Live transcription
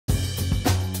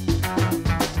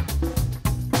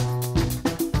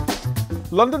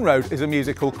London Road is a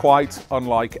musical quite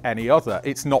unlike any other.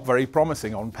 It's not very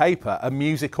promising on paper. A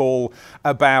musical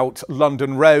about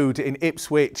London Road in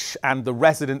Ipswich and the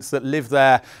residents that live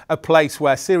there, a place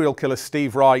where serial killer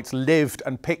Steve Wright lived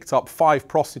and picked up 5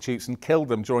 prostitutes and killed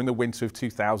them during the winter of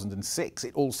 2006.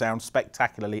 It all sounds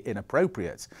spectacularly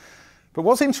inappropriate. But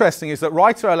what's interesting is that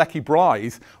writer Alecky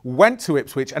Blythe went to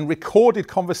Ipswich and recorded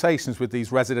conversations with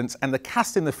these residents, and the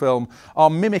cast in the film are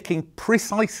mimicking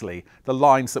precisely the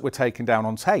lines that were taken down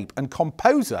on tape. And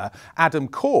composer Adam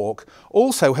Cork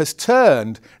also has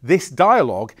turned this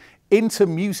dialogue into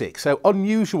music, so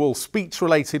unusual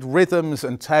speech-related rhythms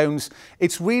and tones.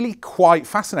 It's really quite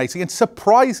fascinating and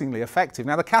surprisingly effective.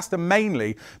 Now, the cast are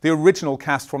mainly the original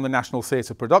cast from the National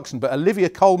Theatre production, but Olivia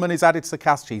Colman is added to the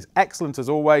cast. She's excellent as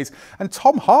always. And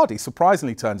Tom Hardy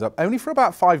surprisingly turns up, only for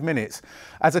about 5 minutes,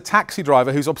 as a taxi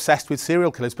driver who's obsessed with serial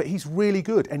killers, but he's really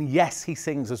good. And yes, he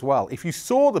sings as well. If you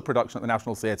saw the production at the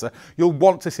National Theatre, you'll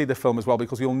want to see the film as well,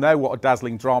 because you'll know what a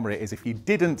dazzling drama it is. If you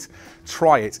didn't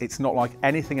try it, it's not like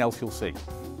anything else you'll see.